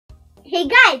Hey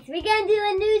guys, we're gonna do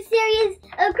a new series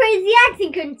of Crazy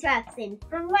Action Contraptions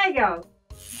from Lego.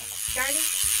 Starting.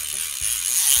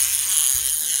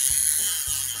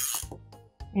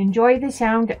 Enjoy the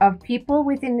sound of people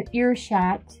within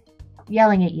earshot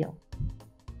yelling at you.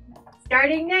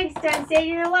 Starting next on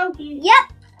Sagan and Loki.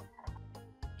 Yep.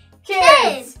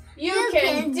 Kids, you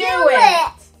can do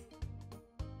it.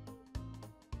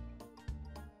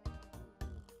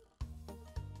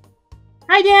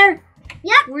 Hi there.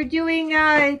 Yep. We're doing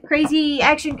Crazy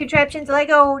Action Contraptions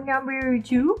Lego number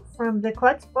 2 from the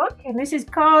Klutz book. And this is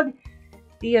called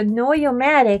the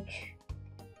Annoy-o-Matic.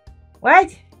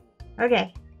 What?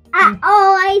 Okay. Oh,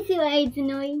 I see why it's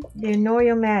annoying. The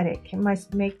Annoy-o-Matic. It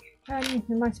must make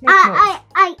noise. I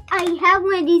have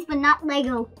one of these, but not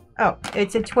Lego. Oh,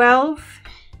 it's a 12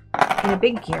 in a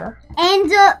big gear. And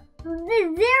they're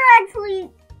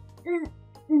actually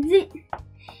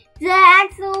the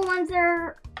actual ones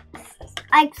are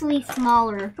actually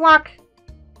smaller. Block.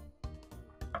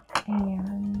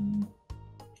 And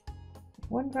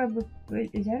one rubber.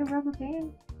 Is that a rubber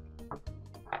band?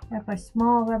 That's a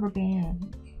small rubber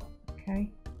band.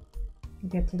 Okay.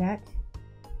 We'll get to that.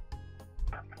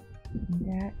 And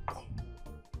that.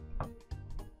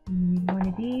 You need one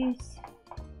of these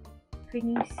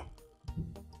thingies.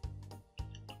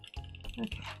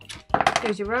 Okay.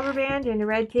 There's a rubber band and a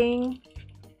red thing.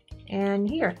 And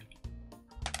here.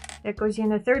 That goes in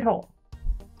the 3rd hole.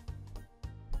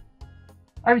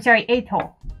 Or, I'm sorry, 8th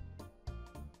hole.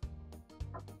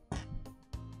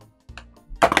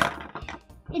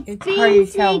 It's hard to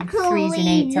tell basically 3s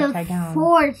and 8s upside the down.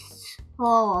 4th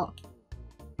hole.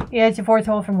 Yeah, it's a 4th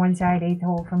hole from one side, 8th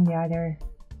hole from the other.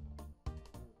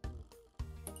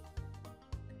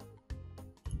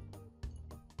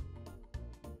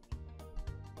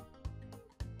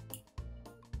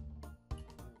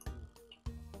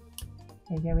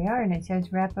 Okay, there we are, and it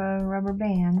says wrap a rubber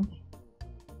band.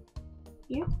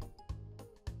 Yeah.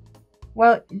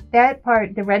 Well, that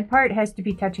part, the red part, has to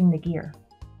be touching the gear.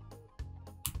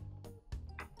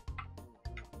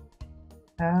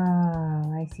 Oh,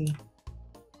 I see.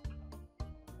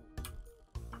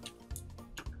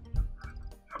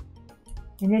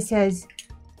 And it says,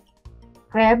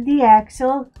 grab the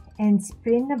axle and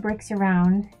spin the bricks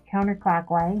around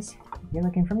counterclockwise. You're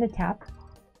looking from the top.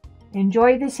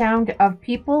 Enjoy the sound of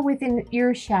people within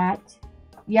earshot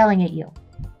yelling at you.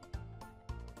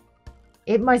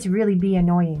 It must really be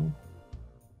annoying.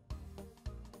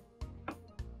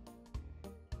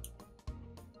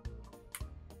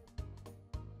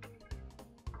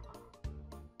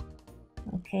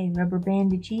 Okay, rubber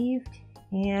band achieved,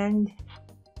 and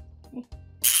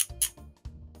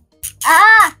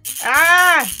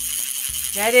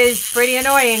that is pretty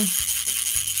annoying.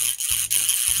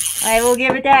 I will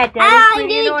give it that. That is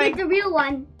pretty annoying. I'm gonna get the real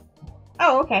one.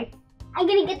 Oh, okay. I'm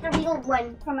gonna get the real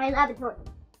one from my laboratory.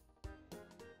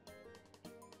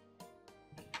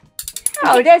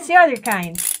 Oh, that's the other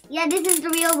kind. Yeah, this is the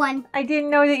real one. I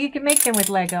didn't know that you could make them with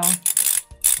Lego.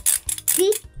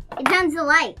 See? It turns the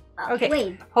light. Oh, okay.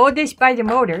 Wait. Hold this by the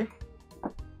motor.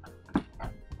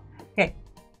 Okay.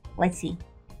 Let's see.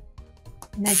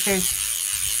 And that says...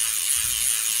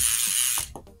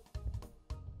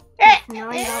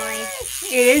 Annoying.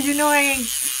 It is annoying.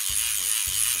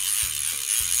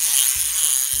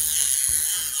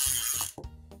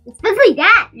 Especially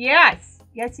that. Yes.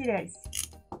 Yes, it is.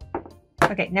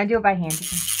 Okay, now do it by hand.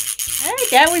 Alright,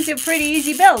 that was a pretty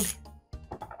easy build.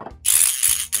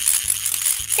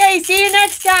 Okay, see you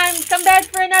next time. Come back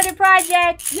for another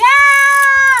project. Yeah!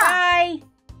 Bye.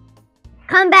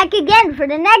 Come back again for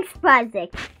the next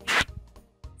project.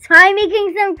 Try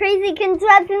making some crazy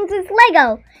contraptions with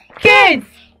Lego. Kids,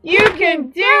 you can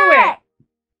do it!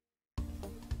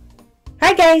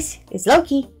 Hi guys, it's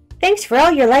Loki. Thanks for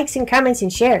all your likes and comments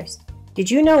and shares. Did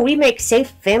you know we make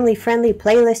safe, family-friendly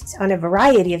playlists on a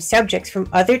variety of subjects from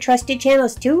other trusted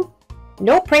channels too?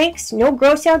 No pranks, no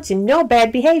gross-outs, and no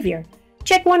bad behavior.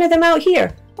 Check one of them out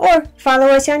here, or follow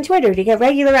us on Twitter to get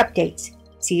regular updates.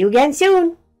 See you again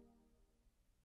soon!